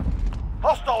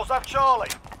 Hostiles have Charlie.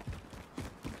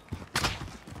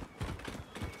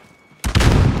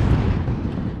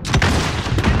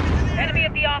 Enemy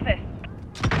at the office.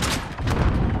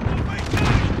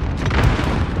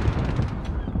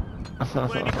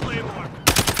 Landing Claymore.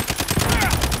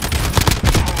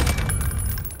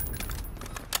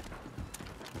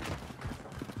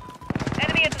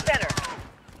 Enemy at the center.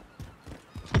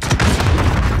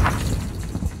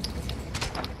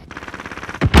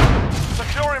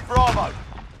 Securing Bravo.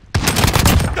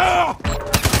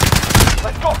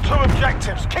 They've got two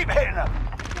objectives. Keep hitting them.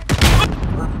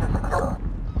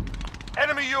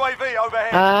 Enemy UAV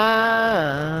overhead.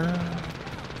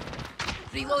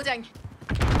 Reloading.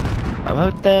 I'm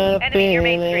out there Enemy near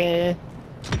Main feeling.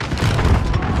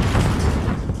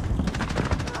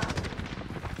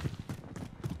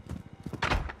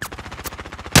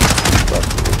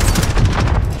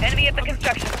 Enemy at the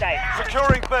construction site.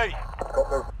 Securing B.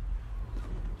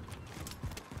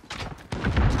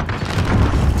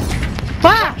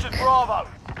 Fuck! Captured Bravo.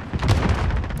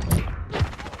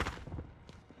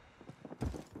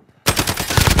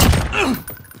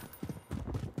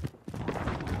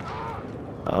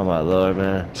 Oh my lord,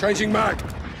 man. Changing mag.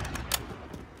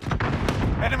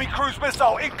 Enemy cruise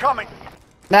missile incoming.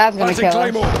 That's gonna Planting kill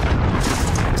Claymore. us.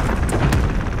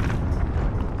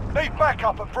 Need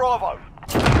backup at Bravo.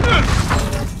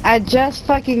 I just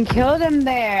fucking killed him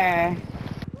there.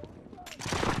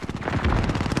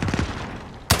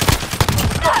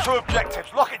 Got two objectives.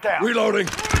 Lock it down. Reloading.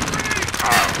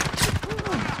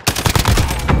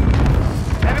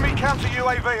 Enemy counter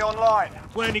UAV online.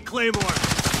 Landing Claymore.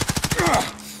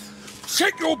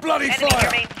 Check your bloody Enemy near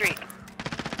fire. Main Street.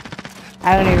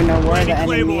 I don't even know where the Landing enemy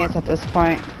Claymore. is at this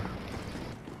point.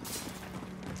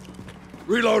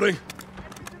 Reloading.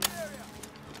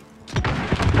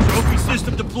 Trophy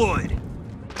system deployed.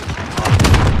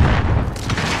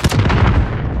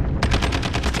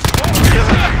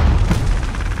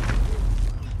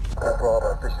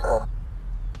 Bravo, this is on.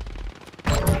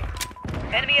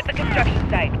 Enemy at the construction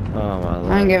site. Oh my I don't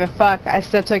lord. give a fuck. I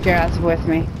still took your ass with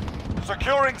me.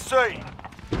 Securing C.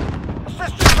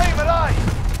 Assist your team at A.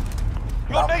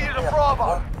 You're needed at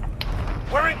Bravo.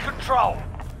 We're in control.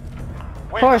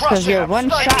 Of course, because your one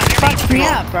shot fucked me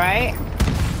up, right?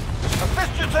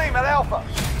 Assist your team at Alpha.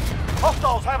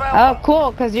 Hostiles have Oh, Alpha.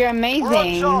 cool, because you're We're on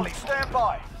amazing. Charlie. Stand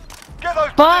by. Get those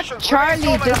Fuck positions. Charlie,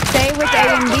 Release just stay with A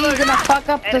and B. You're gonna fuck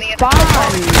up the Enemy at spawn.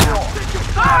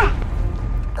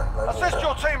 Assist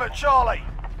your team at Charlie.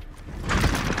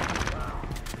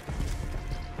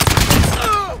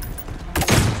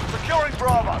 Securing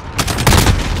Bravo.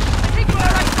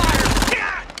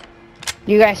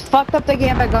 You guys fucked up the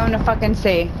game by going to fucking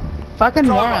C. Fucking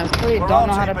morons, please We're don't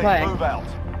know how to RTB. play. Move out.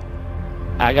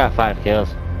 I got 5 kills.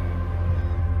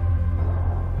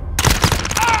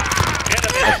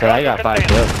 I said I got 5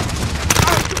 kills.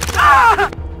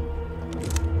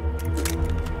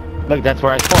 Look, that's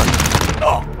where I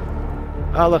spawned.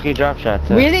 Oh, look, he drop shot.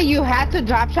 Really? You had to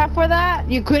drop shot for that?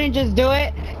 You couldn't just do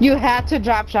it? You had to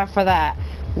drop shot for that.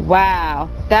 Wow.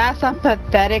 That's some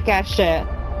pathetic ass shit.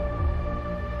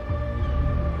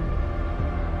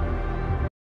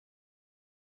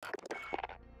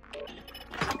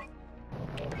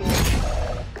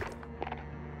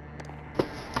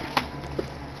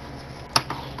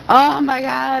 Oh my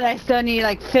god, I still need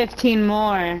like 15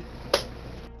 more.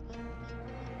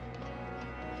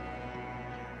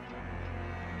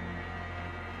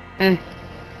 Eh,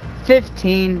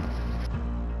 15.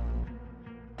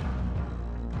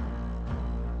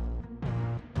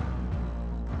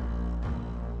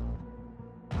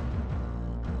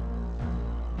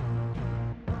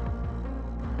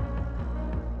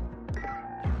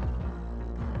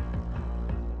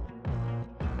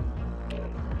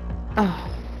 Oh.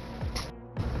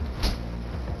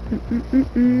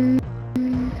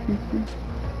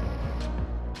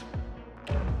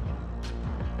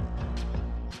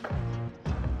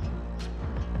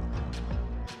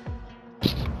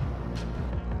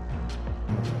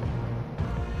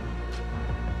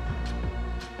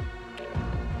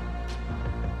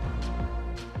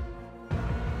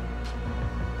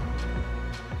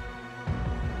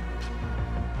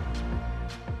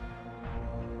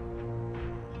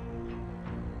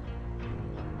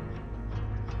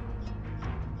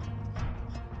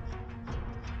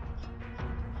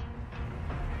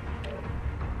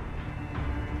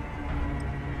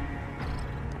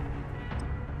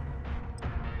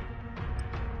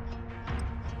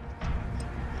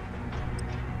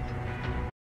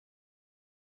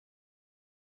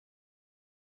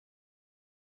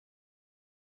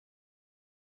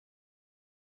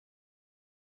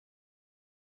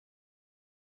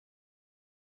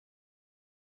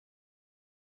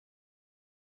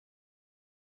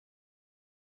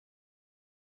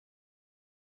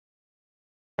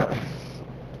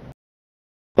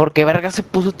 ¿Por qué verga se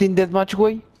puso Team Deathmatch,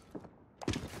 güey?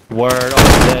 Word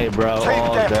all day, bro, Team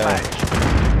all day.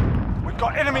 deathmatch. We've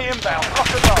got enemy inbound. Lock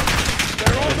and load.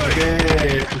 They're on me.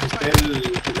 Que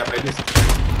pusiste la playlist.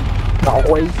 No,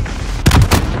 güey.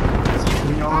 Sí,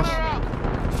 niños.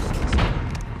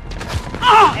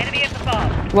 Enemy at the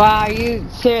bomb. Wow, you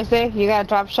seriously? You got a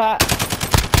drop shot?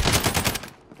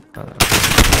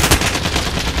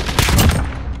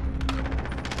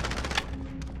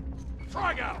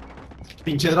 Frag out.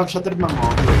 Pinche drop shatter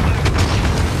mamón,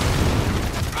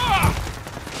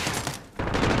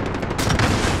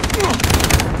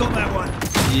 Got that one.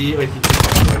 sí, güey.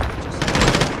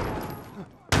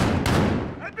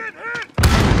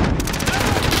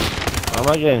 I'm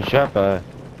not getting shot by.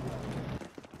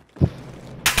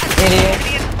 Idiot.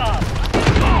 Enemy at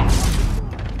the bomb.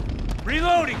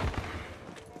 Reloading.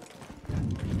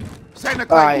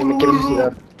 Ay, me quiero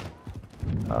suicidar.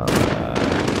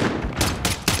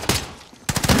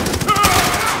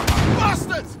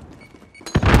 Bastards!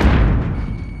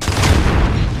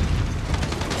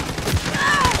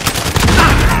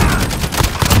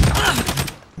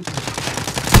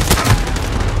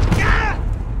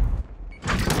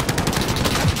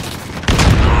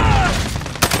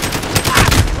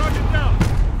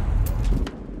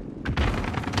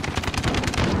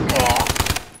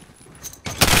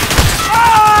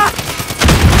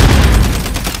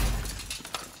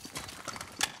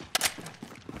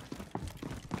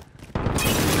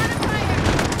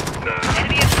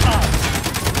 Enemy at the bomb.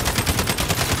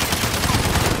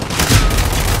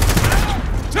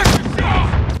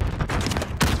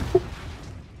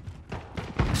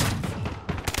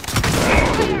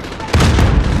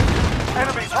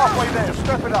 Enemies halfway there.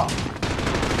 Step it up.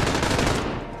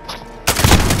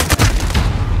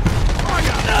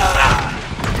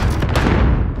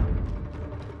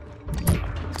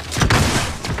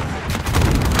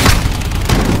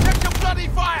 Check your bloody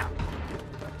fire!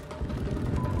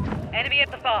 Enemy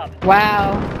at the bomb.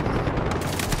 Wow.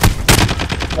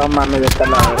 No mames, vete a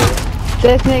la verga.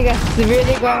 This nigga's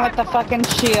really going with the fucking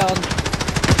shield.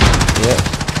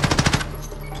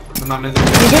 No mames.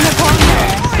 You're gonna come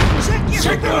here.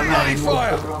 Check your bloody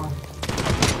fire!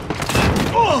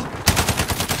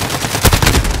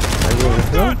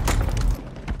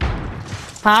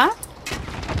 Huh?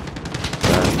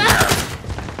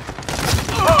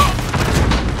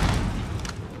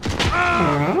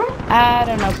 I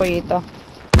don't know, pollito.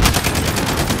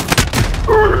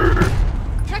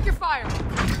 Check your fire.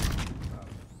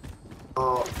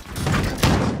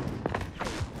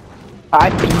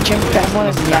 Ay, pinche enfermo de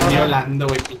Están mierda. violando,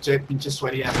 güey, pinche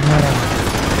sueria.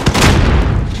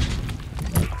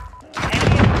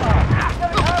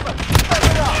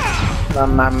 No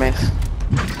mames.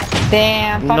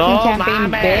 Damn, fucking No camping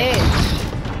mames. bitch.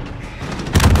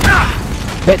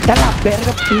 Vete a la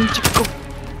verga, pinche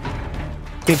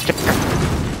pinche.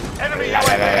 Enemy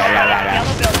Yellow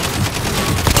building.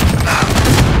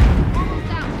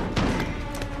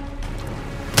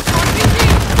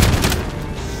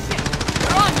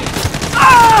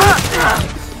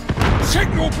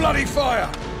 Signal bloody fire!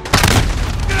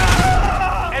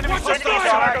 Enemy Enemy sector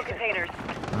cargo attack. containers.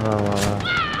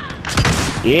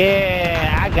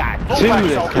 Yeah, I got two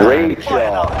this time. Great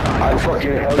job. I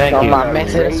fucking held Thank No you.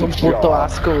 mames, eres un puto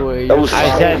asco, güey. That was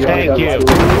I said thank you.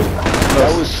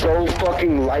 That was so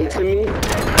fucking light to me.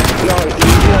 No,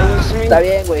 easy to me. Está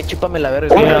bien, güey, chúpame la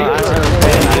verga. You know,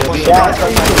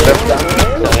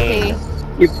 Okay.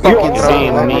 You fucking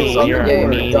You're mean, you're yeah,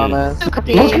 mean. dumbass.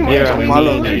 You're a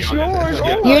meanie.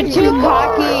 You're too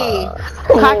cocky.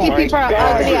 Cocky people are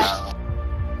ugly.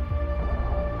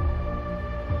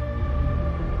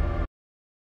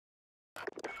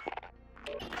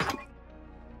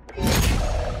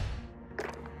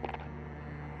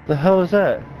 The hell was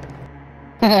that?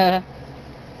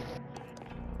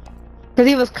 Cause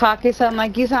he was cocky, so I'm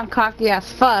like, you sound cocky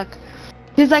as fuck.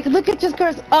 He's like, look at this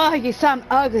girls. Oh, you sound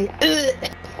ugly.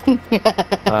 I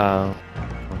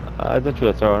thought you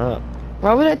were throwing up.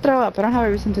 Why would I throw up? I don't have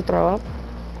a reason to throw up.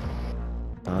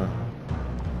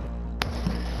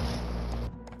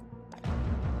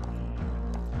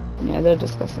 Yeah, they're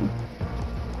disgusting.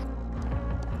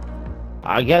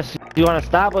 I guess you want to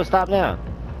stop or stop now?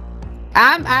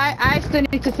 I still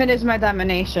need to finish my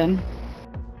domination.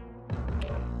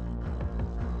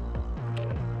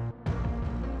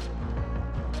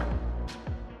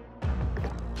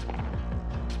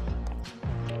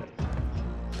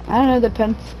 I don't know,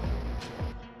 depends.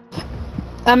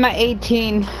 I'm at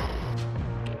 18.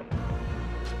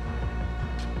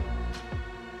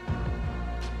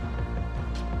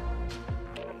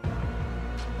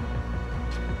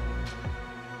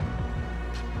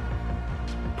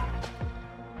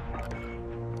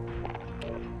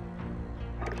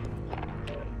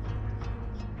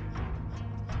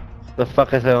 The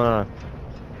fuck is going on?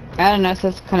 I don't know, it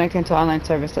says connecting to online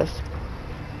services.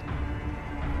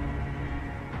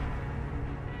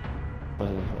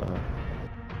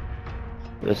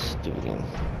 What is this doing?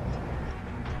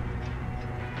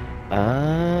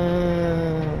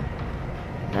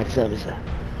 Next episode.